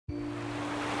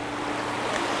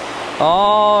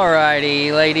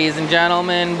Alrighty, ladies and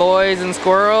gentlemen, boys and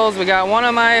squirrels, we got one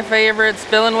of my favorite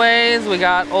spillways. We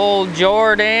got old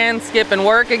Jor-Dan skipping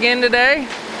work again today.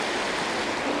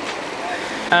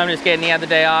 I'm just kidding, he had the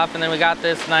day off, and then we got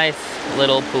this nice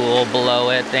little pool below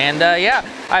it. And yeah,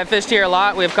 I've fished here a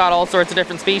lot. We've caught all sorts of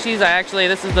different species.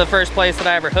 This is the first place that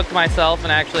I ever hooked myself,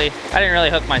 and actually, I didn't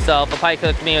really hook myself. A pike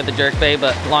hooked me with a jerkbait,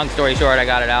 but long story short, I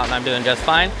got it out and I'm doing just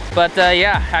fine. But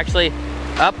yeah, actually,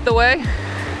 up the way,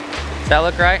 does that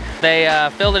look right? They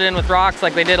filled it in with rocks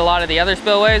like they did a lot of the other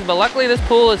spillways, but luckily this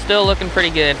pool is still looking pretty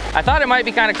good. I thought it might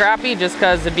be kind of crappy just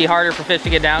because it'd be harder for fish to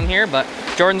get down here, but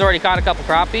Jordan's already caught a couple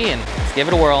crappie, and let's give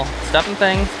it a whirl. Stuffing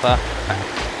things, but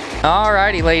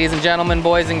alrighty, ladies and gentlemen,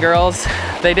 boys and girls,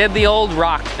 they did the old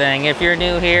rock thing. If you're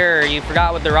new here or you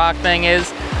forgot what the rock thing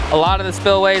is, a lot of the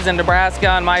spillways in Nebraska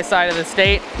on my side of the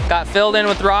state got filled in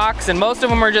with rocks, and most of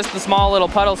them are just the small little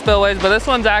puddle spillways, but this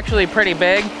one's actually pretty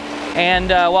big. And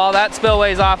while that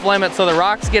spillway's off limits, so the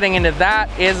rocks getting into that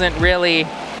isn't really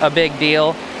a big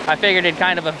deal. I figured it'd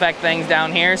kind of affect things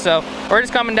down here, so we're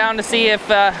just coming down to see if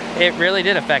it really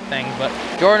did affect things. But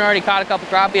Jordan already caught a couple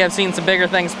crappie. I've seen some bigger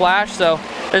things splash, so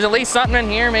there's at least something in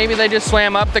here. Maybe they just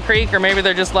swam up the creek, or maybe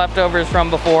they're just leftovers from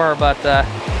before. But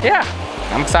yeah,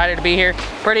 I'm excited to be here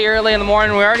pretty early in the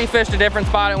morning. We already fished a different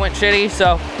spot. It went shitty,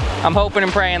 so I'm hoping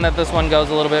and praying that this one goes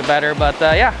a little bit better. But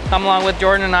yeah, come along with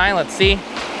Jordan and I. Let's see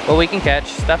what we can catch.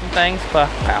 Stuffing things,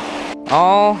 pow.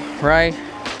 All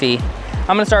righty. I'm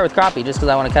gonna start with crappie just because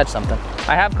I want to catch something.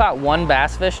 I have caught one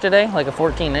bass fish today, like a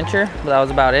 14-incher, but that was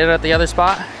about it at the other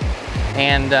spot.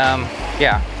 And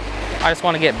yeah, I just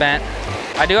want to get bent.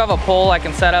 I do have a pole I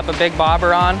can set up a big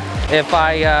bobber on if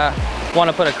I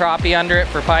want to put a crappie under it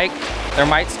for pike. There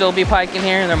might still be pike in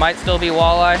here, there might still be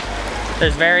walleye.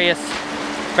 There's various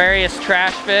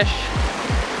trash fish.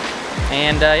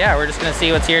 And yeah, we're just gonna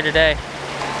see what's here today.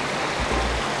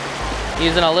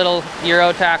 Using a little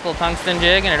Euro tackle tungsten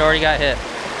jig, and it already got hit.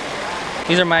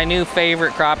 These are my new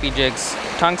favorite crappie jigs.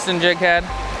 Tungsten jig head,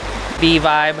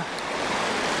 B-vibe.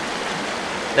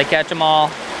 They catch them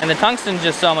all. And the tungsten's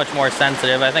just so much more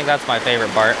sensitive. I think that's my favorite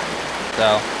part.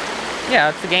 So yeah,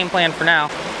 that's the game plan for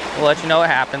now. We'll let you know what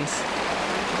happens.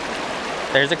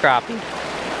 There's a crappie.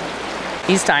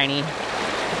 He's tiny,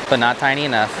 but not tiny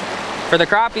enough. For the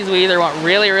crappies, we either want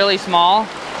really, really small,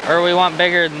 or we want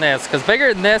bigger than this, because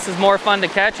bigger than this is more fun to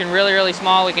catch, and really, really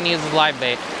small we can use as live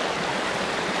bait.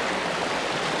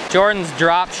 Jordan's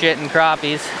drop shitting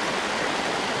crappies.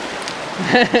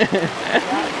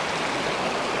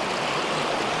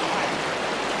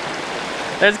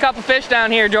 There's a couple fish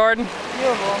down here, Jordan.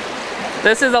 Beautiful.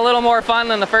 This is a little more fun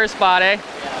than the first spot, eh?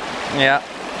 Yeah.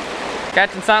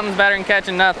 Catching something's better than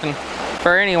catching nothing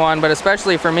for anyone, but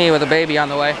especially for me with a baby on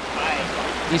the way.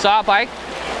 You saw a pike?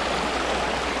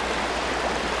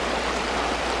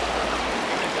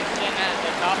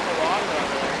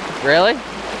 Really?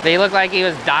 Did he look like he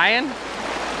was dying? No, he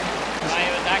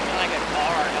was acting like a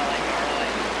gar, not like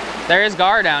garlic. There is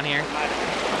gar down here.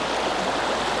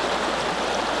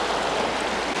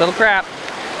 Little crap.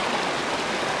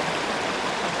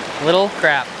 Little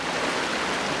crap.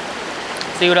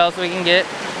 See what else we can get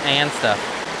and stuff.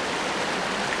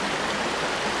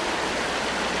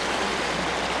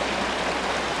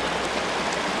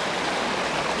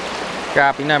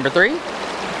 Crappie number 3.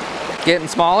 Getting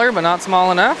smaller, but not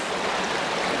small enough.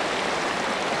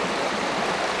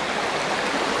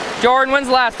 Jordan, when's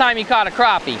the last time you caught a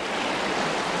crappie?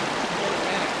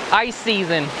 Ice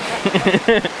season.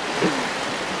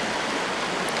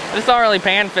 I just don't really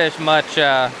panfish much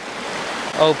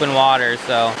open water,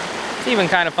 so it's even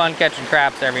kind of fun catching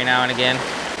craps every now and again.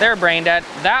 They're brain dead.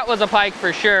 That was a pike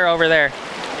for sure over there.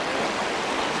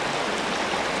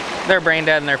 They're brain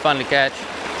dead and they're fun to catch.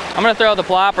 I'm gonna throw the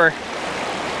plopper.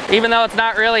 Even though it's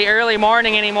not really early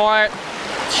morning anymore,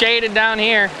 it's shaded down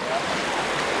here.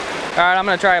 All right, I'm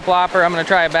gonna try a plopper. I'm gonna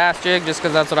try a bass jig just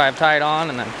because that's what I have tied on,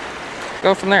 and then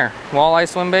go from there. Walleye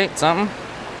swim bait, something.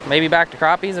 Maybe back to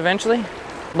crappies eventually.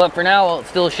 But for now, while it's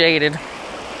still shaded,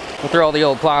 we'll throw the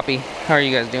old ploppy. How are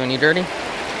you guys doing? You dirty?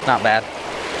 Not bad.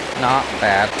 Not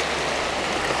bad.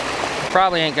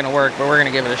 Probably ain't gonna work, but we're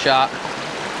gonna give it a shot.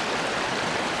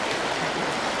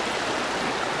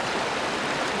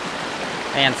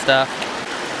 And stuff.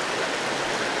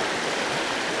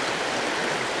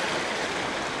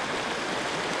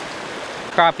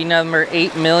 Crappie number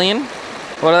 8 million.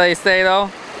 What do they say though?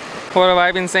 What have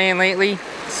I been saying lately?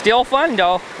 Still fun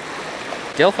though.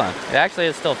 Still fun. It actually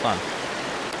is still fun.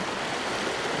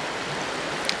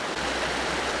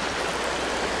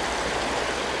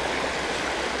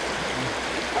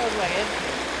 That was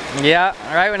my Yeah,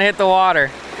 right when it hit the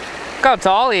water. Look how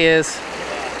tall he is.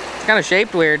 It's kind of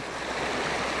shaped weird.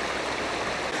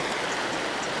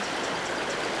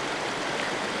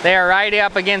 They are right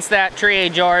up against that tree,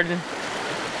 Jordan.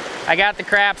 I got the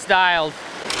craps dialed.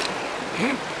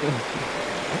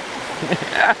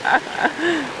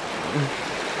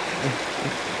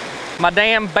 My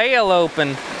damn bail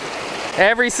opened.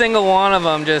 Every single one of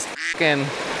them just fucking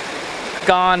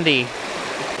Gandhi.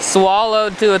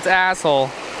 Swallowed to its asshole.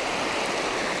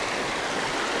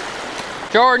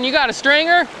 Jordan, you got a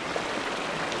stringer?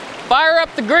 Fire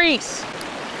up the grease.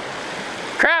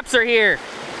 Craps are here.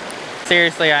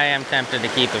 Seriously, I am tempted to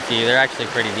keep a few. They're actually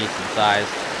pretty decent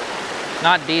sized.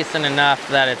 Not decent enough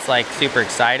that it's like super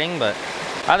exciting, but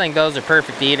I think those are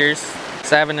perfect eaters.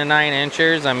 7 to 9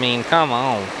 inchers. I mean, come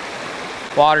on.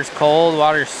 Water's cold,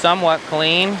 water's somewhat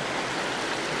clean.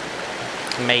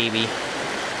 Maybe.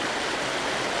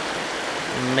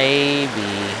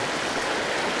 Maybe.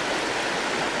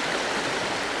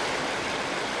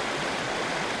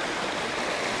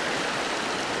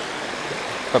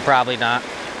 But probably not.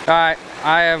 All right,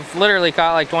 I have literally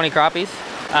caught like 20 crappies.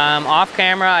 Off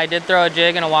camera, I did throw a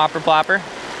jig and a whopper plopper.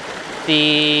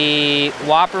 The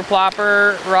whopper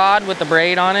plopper rod with the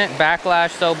braid on it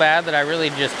backlashed so bad that I really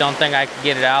just don't think I could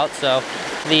get it out. So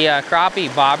the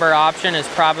crappie bobber option is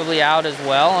probably out as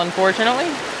well, unfortunately.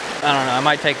 I don't know, I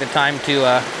might take the time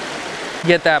to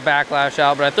get that backlash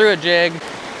out, but I threw a jig,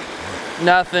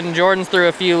 nothing. Jordan's threw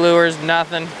a few lures,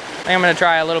 nothing. I think I'm gonna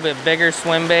try a little bit bigger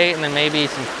swim bait and then maybe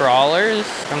some crawlers.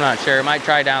 I'm not sure, I might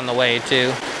try down the way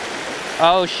too.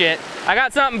 Oh shit, I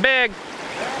got something big.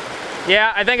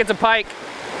 Yeah, I think it's a pike.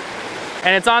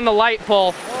 And it's on the light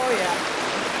pole. Oh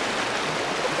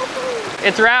yeah.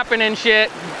 It's wrapping in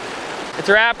shit. It's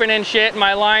wrapping in shit.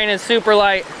 My line is super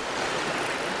light.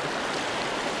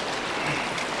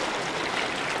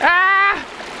 Ah!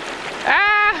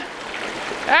 Ah!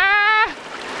 Ah!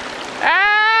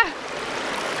 Ah!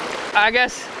 I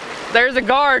guess there's a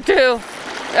gar too.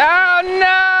 Oh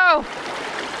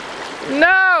no!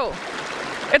 No!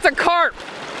 It's a carp.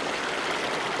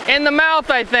 In the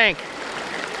mouth, I think.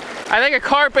 I think a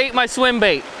carp ate my swim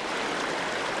bait.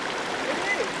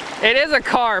 It is a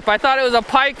carp. I thought it was a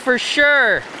pike for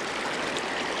sure.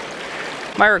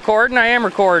 Am I recording? I am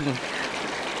recording.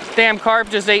 Damn carp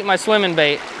just ate my swimming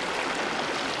bait.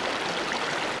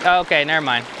 Okay, never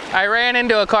mind. I ran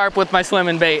into a carp with my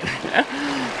swimming bait.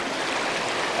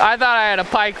 I thought I had a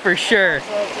pike for sure.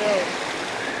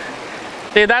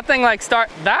 Dude, that thing like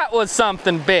that was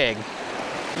something big.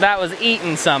 That was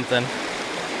eating something.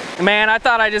 Man, I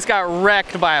thought I just got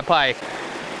wrecked by a pike.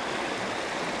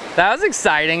 That was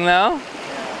exciting though.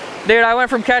 Dude, I went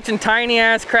from catching tiny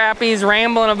ass crappies,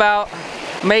 rambling about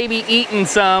maybe eating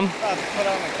some. About to put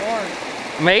on the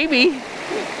corn. Maybe.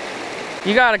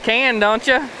 You got a can, don't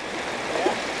you?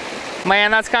 Yeah.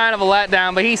 Man, that's kind of a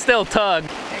letdown, but he still tugged.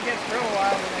 It gets real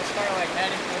wild when they start like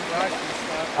heading for the brush and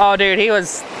stuff. Oh dude, he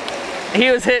was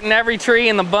hitting every tree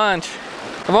in the bunch.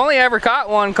 I've only ever caught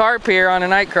one carp here on a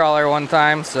night crawler one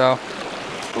time, so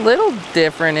a little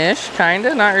different-ish,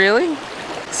 kinda, not really.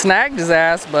 Snagged his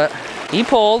ass, but he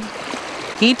pulled,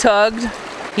 he tugged,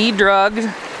 he drugged,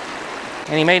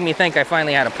 and he made me think I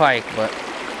finally had a pike, but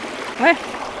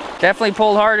definitely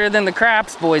pulled harder than the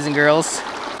craps, boys and girls.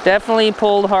 Definitely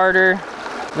pulled harder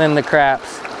than the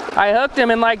craps. I hooked him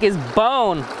in like his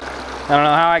bone. I don't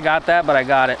know how I got that, but I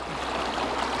got it.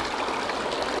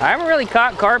 I haven't really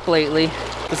caught carp lately.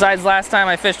 Besides last time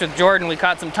I fished with Jordan, we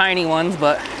caught some tiny ones,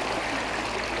 but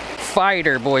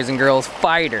fighter, boys and girls,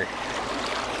 fighter.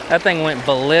 That thing went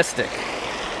ballistic.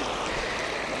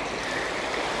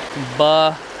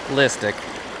 Ballistic.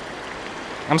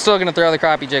 I'm still gonna throw the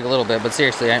crappie jig a little bit, but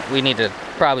seriously, we need to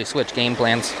probably switch game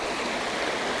plans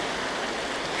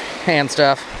and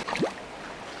stuff.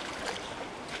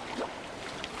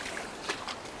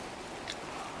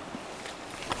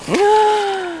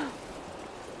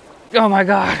 Oh my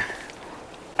God.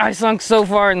 I sunk so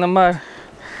far in the mud.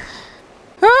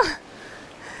 Ah.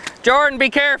 Jordan, be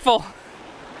careful.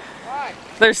 Why?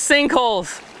 There's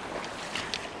sinkholes.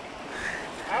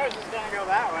 I was just gonna go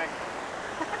that way.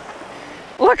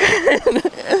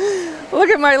 Look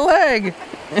at my leg.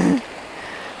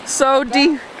 So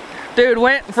deep. Dude,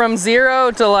 went from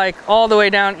 0 to like all the way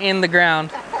down in the ground.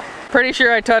 Pretty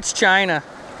sure I touched China.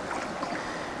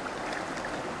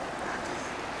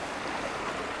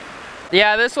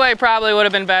 Yeah, this way probably would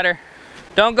have been better.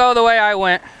 Don't go the way I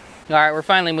went. All right, we're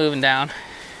finally moving down.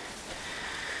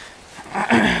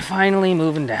 Finally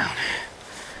moving down.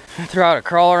 Throw out a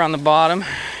crawler on the bottom.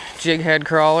 Jig head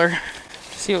crawler.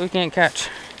 See what we can catch.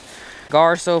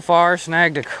 Gar so far,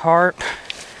 snagged a carp.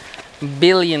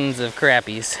 Billions of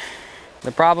crappies.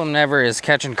 The problem never is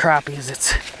catching crappies.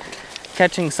 It's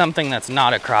catching something that's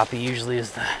not a crappie usually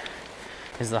is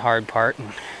the hard part.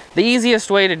 And The easiest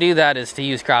way to do that is to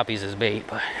use crappies as bait,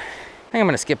 but I think I'm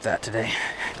gonna skip that today.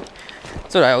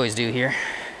 That's what I always do here.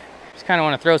 Just kind of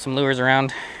want to throw some lures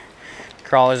around,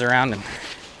 crawlers around, and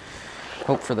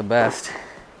hope for the best.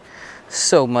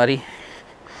 So muddy.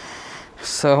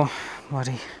 So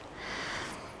muddy.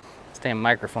 This damn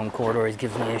microphone cord always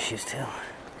gives me issues too.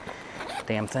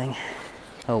 Damn thing.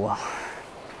 Oh well.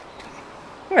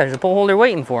 Yeah, there's a pole holder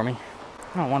waiting for me.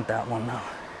 I don't want that one though.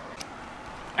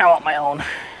 I want my own.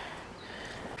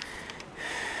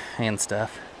 And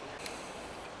stuff.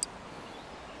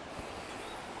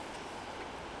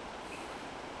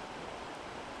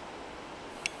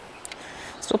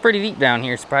 Still pretty deep down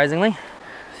here, surprisingly.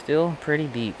 Still pretty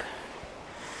deep.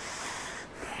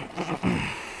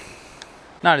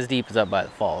 Not as deep as up by the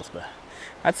falls, but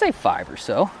I'd say 5 or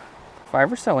so.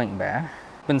 5 or so ain't bad.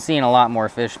 Been seeing a lot more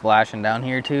fish splashing down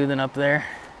here too than up there.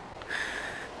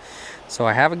 So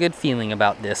I have a good feeling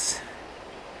about this.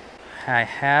 I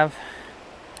have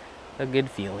a good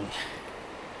feeling.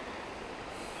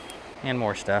 And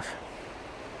more stuff.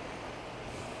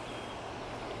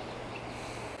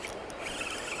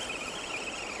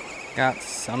 Got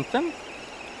something?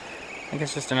 I think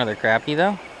it's just another crappie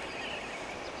though.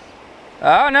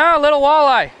 Oh no, little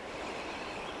walleye.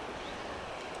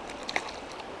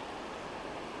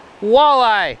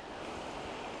 Walleye.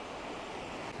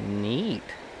 Neat.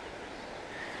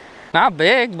 Not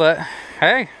big, but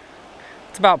hey,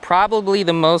 it's about probably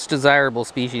the most desirable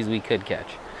species we could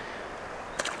catch.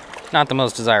 Not the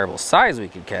most desirable size we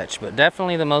could catch, but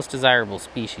definitely the most desirable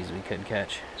species we could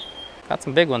catch. Got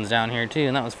some big ones down here too,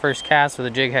 and that was first cast with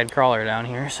a jig head crawler down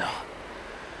here, so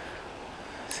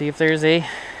see if there's a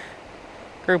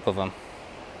group of them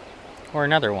or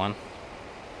another one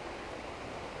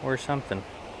or something.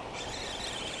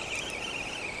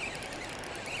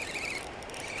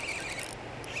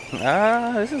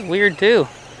 This is weird too.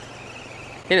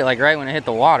 Hit it like right when it hit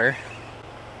the water.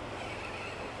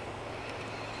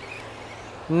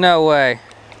 No way.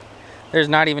 There's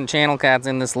not even channel cats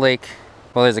in this lake.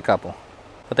 Well, there's a couple,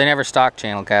 but they never stock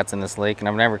channel cats in this lake, and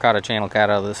I've never caught a channel cat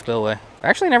out of the spillway. I've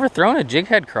actually never thrown a jig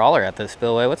head crawler at this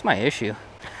spillway. What's my issue?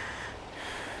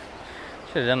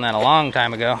 Should have done that a long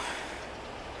time ago.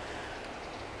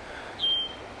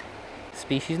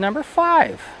 Species number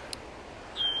 5.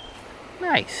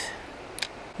 Nice.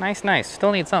 Nice, nice.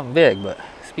 Still need something big, but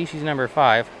species number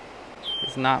 5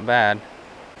 is not bad.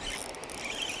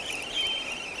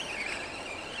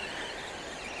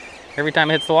 Every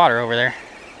time it hits the water over there.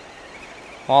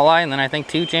 Walleye, and then I think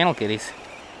 2 channel kitties.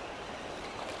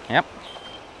 Yep.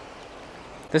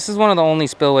 This is one of the only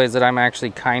spillways that I'm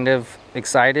actually kind of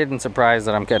excited and surprised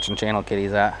that I'm catching channel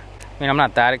kitties at. I mean, I'm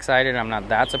not that excited, I'm not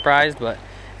that surprised, but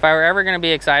if I were ever going to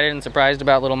be excited and surprised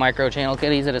about little micro channel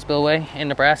kitties at a spillway in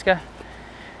Nebraska,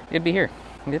 it'd be here.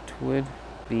 It would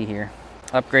be here.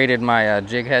 Upgraded my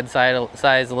jig head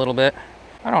size a little bit.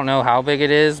 I don't know how big it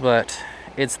is, but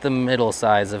it's the middle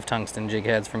size of tungsten jig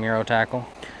heads from Euro Tackle.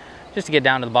 Just to get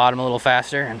down to the bottom a little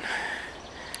faster and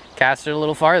cast it a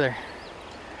little farther.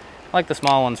 I like the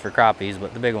small ones for crappies,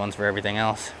 but the big ones for everything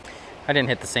else. I didn't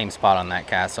hit the same spot on that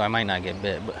cast, so I might not get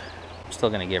bit, but I'm still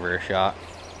gonna give her a shot.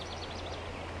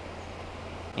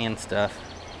 And stuff.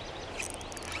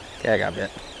 Yeah, I got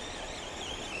bit.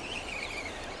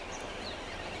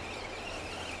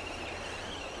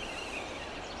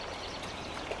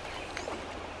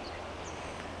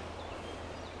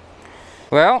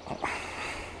 Well,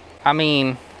 I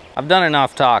mean, I've done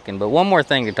enough talking, but one more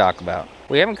thing to talk about.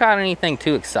 We haven't caught anything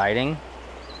too exciting,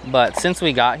 but since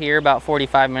we got here about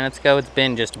 45 minutes ago, it's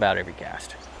been just about every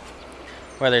cast.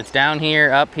 Whether it's down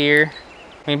here, up here,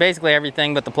 I mean, basically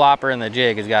everything but the plopper and the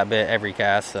jig has got bit every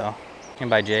cast, so. And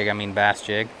by jig, I mean bass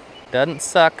jig. Doesn't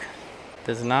suck.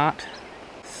 Does not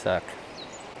suck.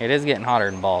 It is getting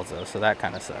hotter than balls though, so that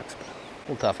kind of sucks, but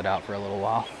we'll tough it out for a little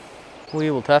while.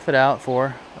 We will tough it out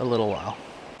for a little while.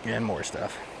 And more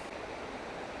stuff.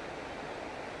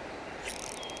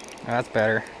 That's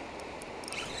better.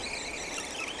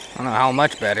 I don't know how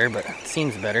much better, but it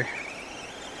seems better.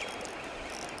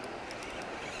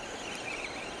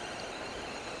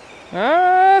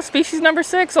 Species number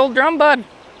 6, old drum bud.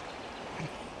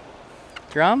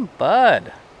 Drum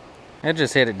bud. It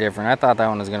just hit it different. I thought that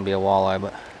one was going to be a walleye,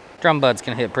 but drum buds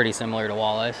can hit pretty similar to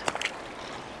walleyes.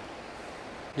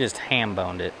 Just ham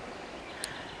boned it.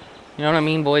 You know what I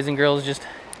mean, boys and girls? Just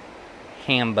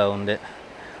ham boned it.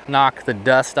 Knocked the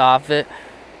dust off it.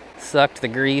 Sucked the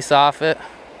grease off it.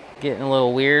 Getting a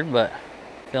little weird, but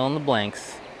fill in the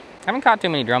blanks. I haven't caught too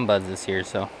many drum buds this year,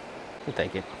 so we'll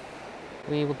take it.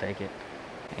 We will take it.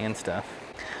 And stuff.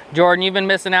 Jordan, you've been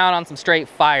missing out on some straight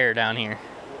fire down here.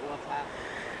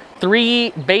 3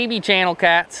 baby channel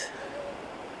cats,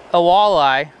 a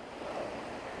walleye,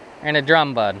 and a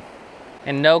drum bud,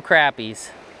 and no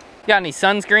crappies. Got any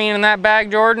sunscreen in that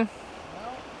bag, Jordan? No.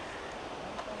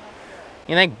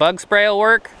 You think bug spray will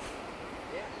work?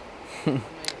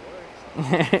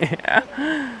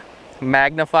 Yeah.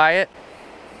 Magnify it.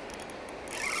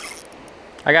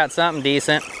 I got something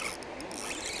decent.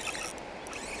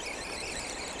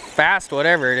 Fast,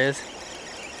 whatever it is.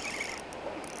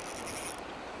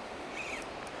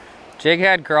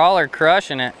 Jighead crawler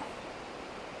crushing it.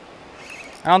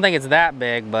 I don't think it's that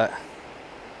big, but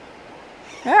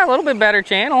yeah, a little bit better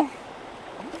channel.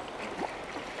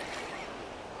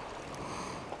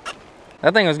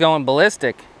 That thing was going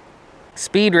ballistic.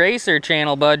 Speed Racer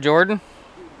channel, bud, Jordan.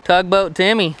 Tugboat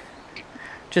Timmy.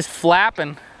 Just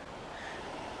flapping.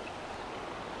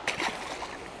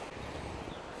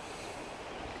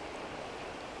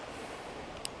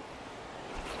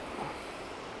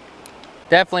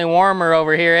 Definitely warmer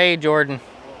over here, eh, Jordan?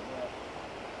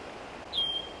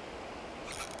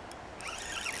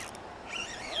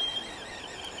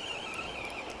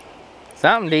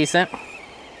 Something decent.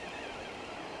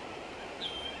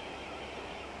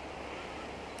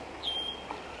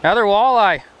 Another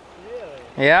walleye.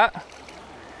 Really? Yeah.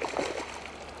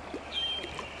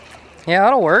 Yeah,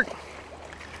 that'll work.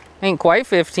 Ain't quite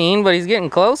 15, but he's getting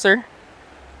closer.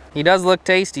 He does look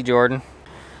tasty, Jordan.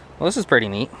 Well, this is pretty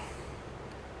neat.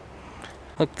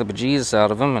 Look the bejesus out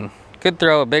of him, and could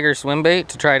throw a bigger swim bait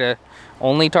to try to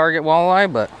only target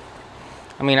walleye, but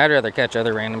I mean, I'd rather catch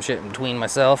other random shit in between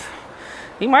myself.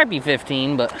 He might be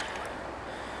 15, but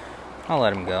I'll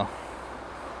let him go.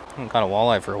 I haven't caught a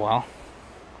walleye for a while.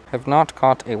 Have not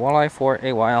caught a walleye for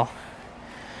a while.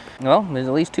 Well, there's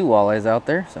at least 2 walleyes out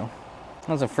there, so that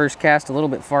was a first cast a little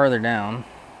bit farther down.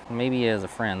 Maybe he has a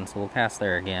friend, so we'll cast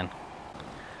there again.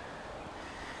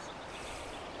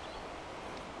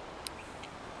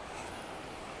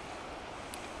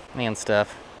 Man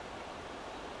stuff.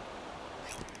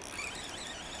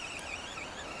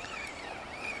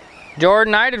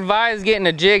 Jordan, I'd advise getting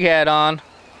a jig head on,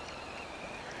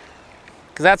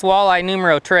 because that's walleye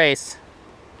numero trace.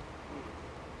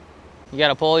 You got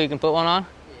a pole you can put one on?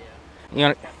 Yeah. You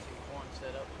want?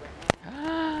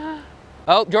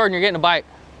 Oh, Jordan, you're getting a bite.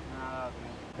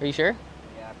 Are you sure?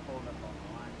 Yeah, I pulled up on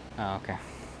the line. Oh, okay.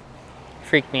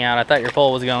 Freaked me out. I thought your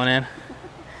pole was going in.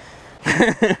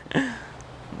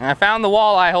 I found the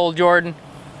walleye hole, Jordan.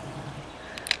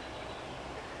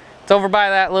 It's over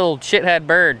by that little shithead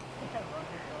bird.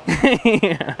 You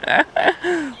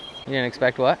didn't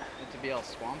expect what? It to be all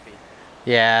swampy.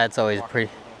 Yeah, it's always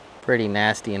pretty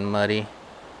nasty and muddy.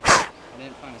 I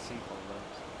didn't find a sinkhole though.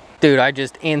 Dude, I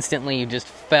just instantly just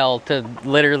fell to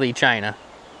literally China.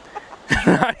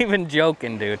 Not even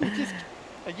joking, dude.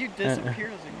 You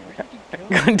disappeared. I was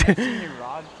like, where'd you go? Seen your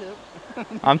rod tip?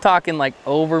 I'm talking like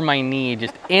over my knee.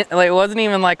 Just like, it wasn't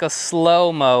even like a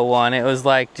slow-mo one. It was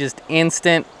like just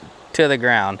instant to the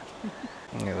ground.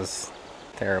 It was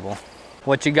terrible.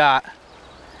 What you got? Did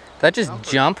that just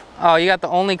jump? Oh, you got the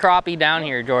only crappie down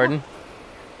here, Jordan.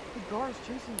 The gar is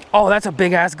chasing me. Oh, that's a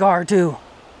big ass gar too.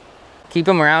 Keep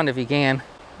him around if you can.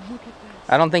 Look at this.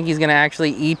 I don't think he's gonna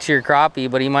actually eat your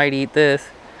crappie, but he might eat this.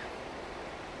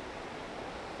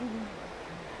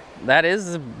 That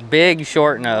is a big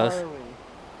short nose. He's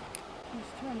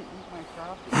trying to eat my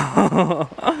crappie.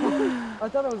 I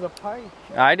thought it was a pike.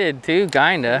 I did too,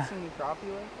 kinda. Have you seen the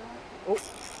crappie like that? Oh,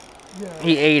 yeah.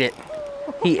 He ate it.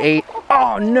 He ate.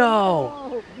 Oh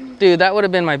no! Dude, that would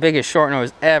have been my biggest short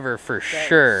nose ever for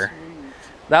sure.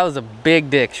 That was a big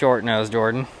dick short nose,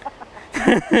 Jordan.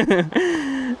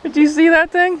 Did you see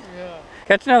that thing? Yeah.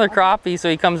 Catch another crappie so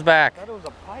he comes back. I thought it was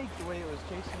a pike the way it was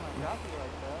chasing my crappie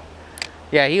like that.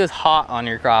 Yeah, he was hot on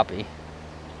your crappie.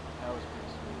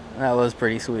 That was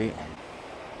pretty sweet. That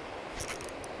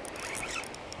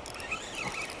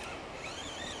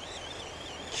was pretty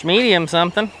sweet. Medium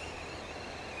something.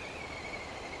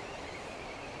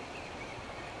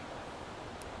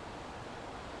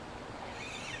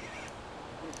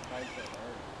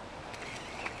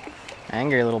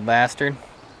 Angry little bastard.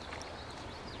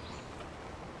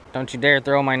 Don't you dare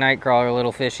throw my night crawler,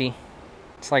 little fishy.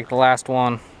 It's like the last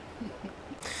one.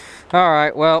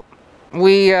 Alright, well,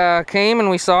 we came and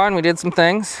we saw and we did some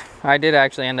things. I did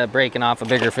actually end up breaking off a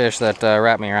bigger fish that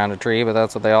wrapped me around a tree, but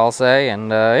that's what they all say. And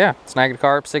yeah, snagged a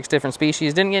carp, 6 different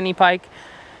species. Didn't get any pike.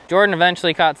 Jordan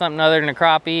eventually caught something other than a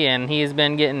crappie, and he's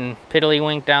been getting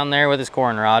piddly-winked down there with his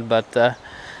corn rod. But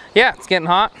yeah, it's getting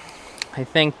hot. I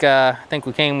think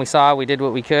we came, we saw, we did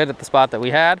what we could at the spot that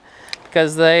we had,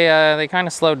 because they kind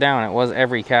of slowed down. It was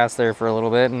every cast there for a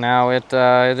little bit, and now it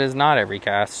is not every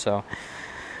cast. So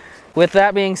with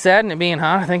that being said, and it being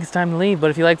hot, I think it's time to leave. But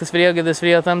if you like this video, give this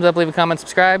video a thumbs up, leave a comment,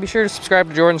 subscribe. Be sure to subscribe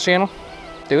to Jordan's channel.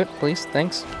 Do it, please,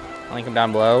 thanks. I'll link him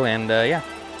down below, and yeah,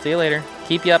 see you later.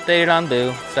 Keep you updated on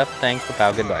Boo, stuff, thanks,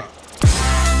 POW, goodbye.